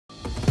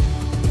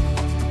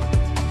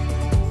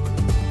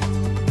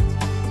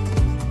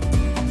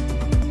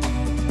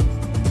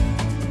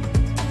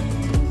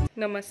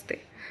Namaste.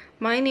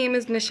 My name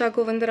is Nisha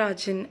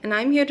Govindarajan and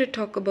I'm here to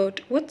talk about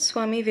what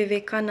Swami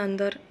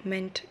Vivekananda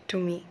meant to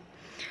me.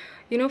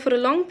 For a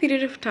long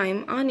period of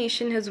time, our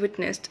nation has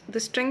witnessed the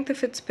strength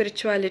of its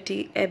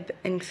spirituality ebb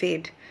and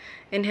fade.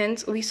 And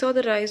hence, we saw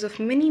the rise of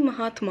many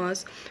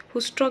Mahatmas who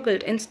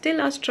struggled and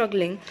still are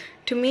struggling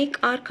to make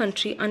our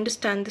country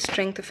understand the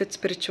strength of its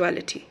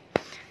spirituality.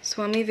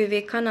 Swami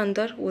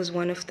Vivekananda was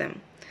one of them.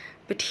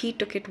 But he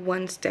took it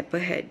one step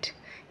ahead.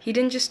 He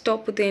didn't just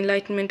stop with the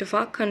enlightenment of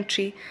our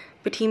country,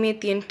 but he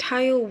made the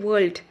entire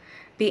world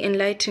be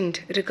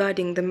enlightened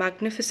regarding the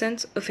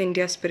magnificence of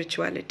India's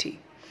spirituality.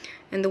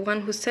 And the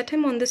one who set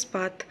him on this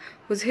path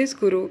was his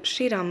guru,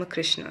 Sri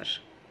Ramakrishna.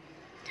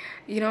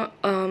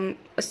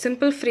 A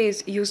simple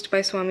phrase used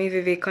by Swami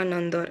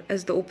Vivekananda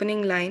as the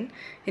opening line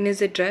in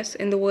his address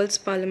in the world's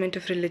Parliament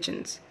of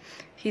Religions.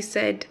 He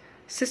said,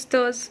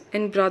 "Sisters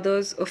and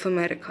brothers of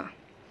America."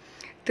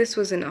 This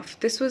was enough.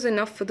 This was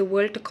enough for the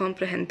world to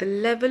comprehend the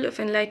level of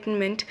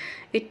enlightenment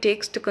it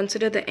takes to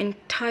consider the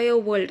entire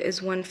world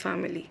as one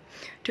family,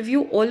 to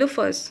view all of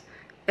us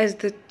as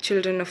the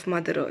children of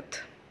Mother Earth.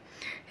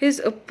 His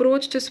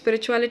approach to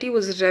spirituality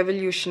was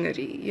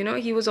revolutionary.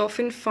 He was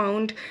often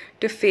found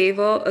to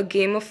favor a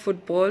game of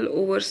football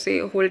over, say,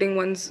 holding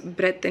one's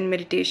breath in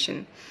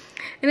meditation.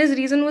 And his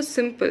reason was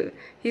simple.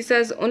 He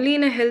says, only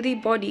in a healthy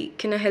body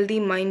can a healthy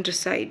mind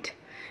reside.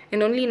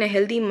 And only in a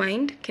healthy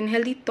mind can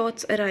healthy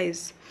thoughts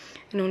arise.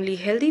 And only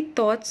healthy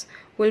thoughts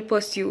will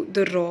pursue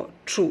the raw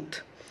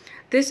truth.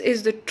 This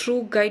is the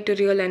true guide to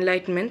real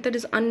enlightenment that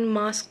is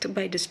unmasked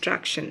by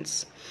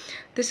distractions.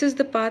 This is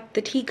the path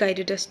that he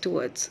guided us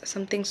towards,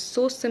 something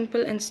so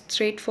simple and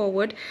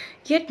straightforward,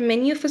 yet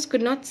many of us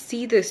could not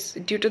see this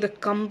due to the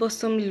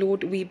cumbersome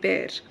load we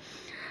bear.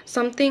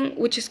 Something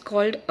which is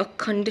called a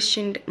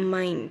conditioned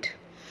mind.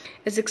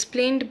 As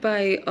explained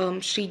by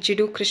Sri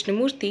Jiddu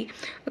Krishnamurti,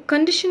 a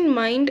conditioned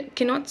mind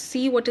cannot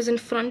see what is in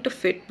front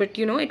of it, but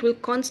it will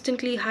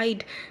constantly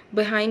hide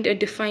behind a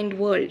defined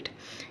world.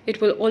 It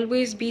will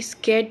always be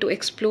scared to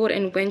explore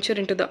and venture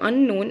into the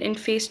unknown and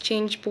face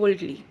change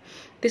boldly.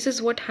 This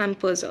is what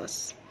hampers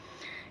us.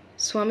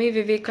 Swami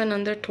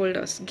Vivekananda told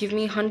us, "Give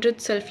me 100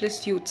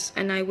 selfless youths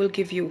and I will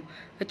give you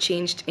a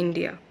changed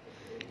India."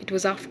 It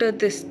was after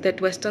this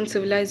that Western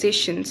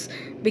civilizations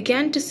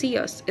began to see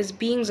us as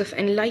beings of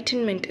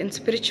enlightenment and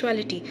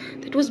spirituality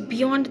that was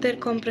beyond their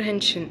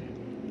comprehension.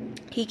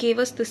 He gave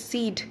us the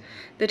seed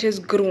that has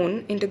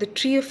grown into the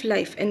tree of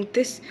life, and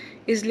this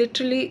is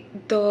literally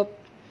the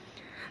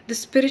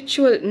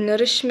spiritual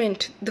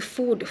nourishment, the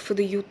food for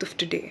the youth of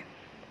today.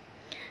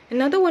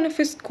 Another one of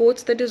his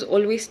quotes that has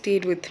always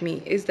stayed with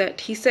me is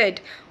that he said,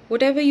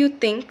 "Whatever you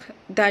think,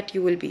 that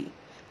you will be.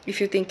 If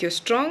you think you're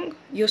strong,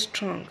 you're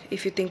strong.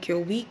 If you think you're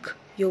weak,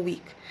 you're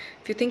weak.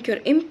 If you think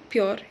you're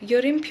impure,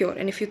 you're impure.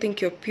 And if you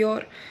think you're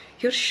pure,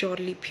 you're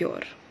surely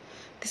pure."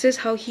 This is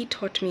how he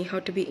taught me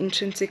how to be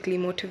intrinsically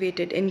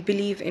motivated and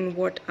believe in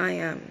what I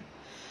am.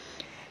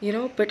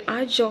 But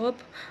our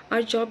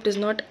job does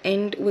not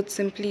end with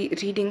simply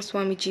reading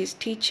Swamiji's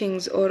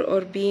teachings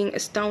or being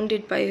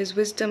astounded by his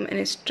wisdom and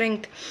his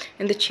strength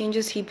and the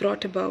changes he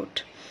brought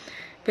about.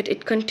 But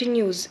it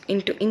continues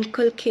to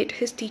inculcate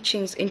his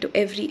teachings into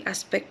every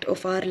aspect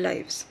of our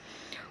lives.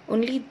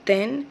 Only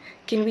then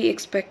can we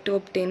expect to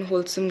obtain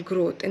wholesome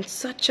growth in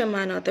such a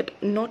manner that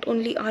not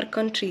only our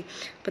country,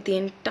 but the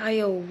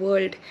entire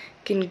world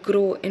can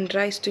grow and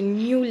rise to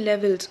new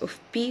levels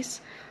of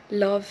peace,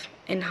 love,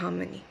 and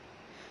harmony.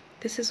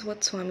 This is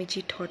what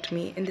Swamiji taught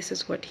me, and this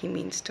is what he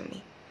means to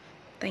me.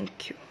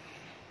 Thank you.